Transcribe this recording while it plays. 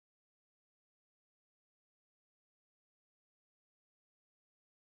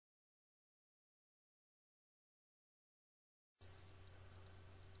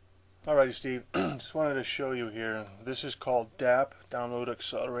Alrighty, Steve. Just wanted to show you here. This is called DAP, Download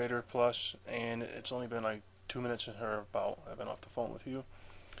Accelerator Plus, and it's only been like 2 minutes or about. I've been off the phone with you,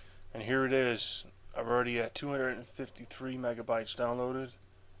 and here it is. I'm already at 253 megabytes downloaded,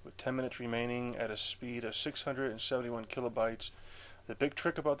 with 10 minutes remaining at a speed of 671 kilobytes. The big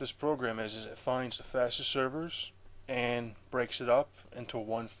trick about this program is it finds the fastest servers and breaks it up into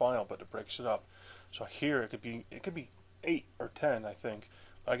one file, but it breaks it up. So here it could be 8 or 10, I think.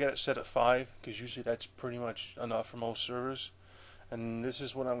 I got it set at 5 because usually that's pretty much enough for most servers. And this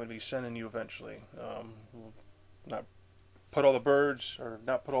is what I'm going to be sending you eventually. We'll not put all the birds or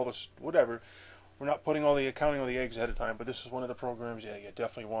not put all this whatever. We're not putting all the counting all the eggs ahead of time, but this is one of the programs you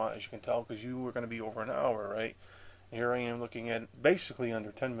definitely want, as you can tell, because you were going to be over an hour, right? Here I am looking at basically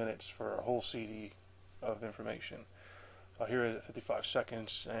under 10 minutes for a whole CD of information. So here is 55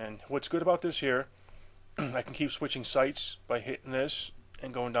 seconds, and what's good about this here, I can keep switching sites by hitting this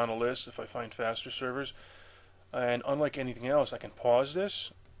and going down a list if I find faster servers. And unlike anything else, I can pause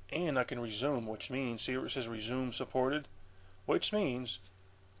this and I can resume, which means, see where it says resume supported, which means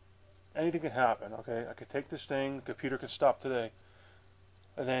anything can happen. Okay, I could take this thing, the computer could stop today,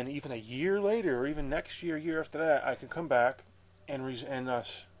 and then even a year later, or even next year, year after that, I can come back and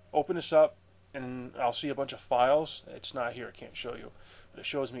open this up, and I'll see a bunch of files. It's not here, I can't show you, but it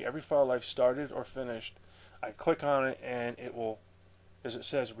shows me every file I've started or finished. I click on it and it will, as it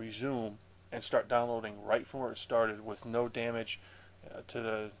says, resume and start downloading right from where it started with no damage to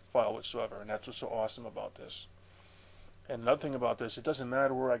the file whatsoever. And that's what's so awesome about this. And another thing about this, it doesn't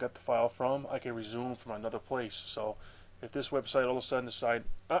matter where I got the file from, I can resume from another place. So if this website all of a sudden decide,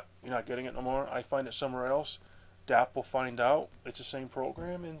 you're not getting it no more, I find it somewhere else, DAP will find out it's the same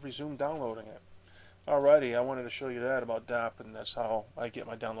program and resume downloading it. Alrighty, I wanted to show you that about DAP, and that's how I get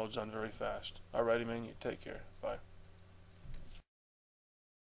my downloads done very fast. Alrighty, man, you take care. Bye.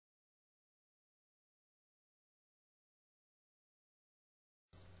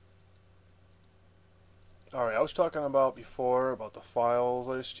 Alright, I was talking about before about the file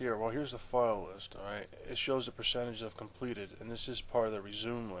list here. Well, here's the file list, alright? It shows the percentage of completed, and this is part of the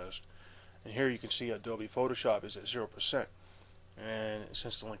resume list. And here you can see Adobe Photoshop is at 0%. And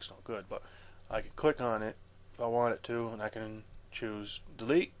since the link's not good, but I can click on it if I want it to, and I can choose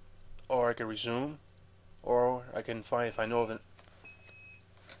delete, or I can resume, or I can find, if I know of it,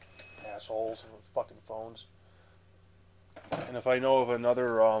 assholes with fucking phones. And if I know of another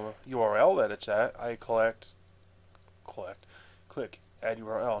URL that it's at, I click add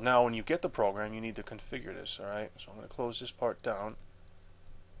URL. Now when you get the program, you need to configure this, alright? So I'm going to close this part down.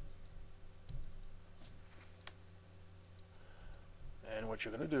 And what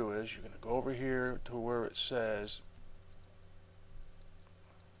you're going to do is you're going to go over here to where it says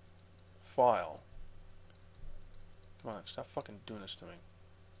file. Come on, stop fucking doing this to me.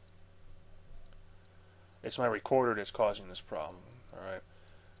 It's my recorder that's causing this problem. Alright.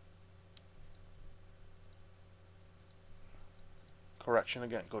 Correction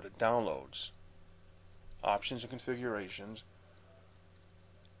again. Go to Downloads, Options and Configurations,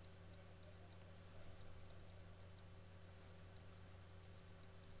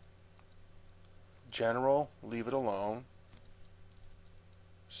 General, leave it alone,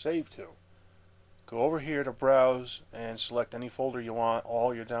 Save to. Go over here to Browse and select any folder you want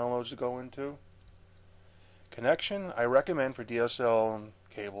all your downloads to go into. Connection, I recommend for DSL and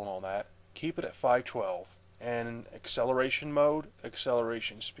cable and all that, keep it at 512. And acceleration mode,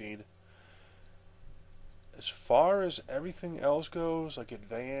 acceleration speed. As far as everything else goes, like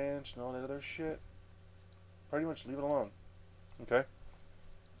advanced and all that other shit, pretty much leave it alone. Okay?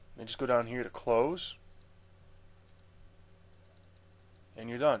 And just go down here to close. And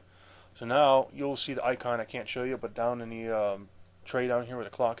you're done. So now you'll see the icon, I can't show you, but down in the tray down here where the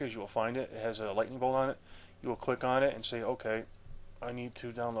clock is, you will find it. It has a lightning bolt on it. You will click on it and say, okay, I need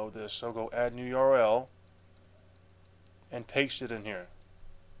to download this. So go add new URL and paste it in here.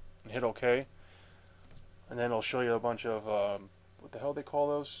 And hit OK. And then it'll show you a bunch of, what the hell they call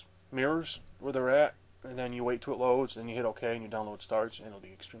those? Mirrors, where they're at. And then you wait till it loads, and you hit OK, and your download starts, and it'll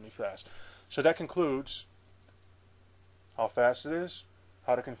be extremely fast. So that concludes how fast it is,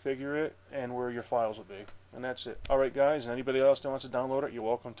 how to configure it, and where your files will be. And that's it. Alright guys, and anybody else that wants to download it, you're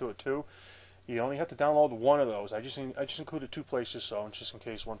welcome to it too. You only have to download one of those. I just included 2 places, so just in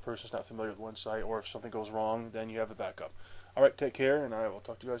case one person's not familiar with one site, or if something goes wrong, then you have a backup. Alright, take care, and I will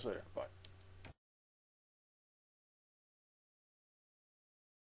talk to you guys later. Bye.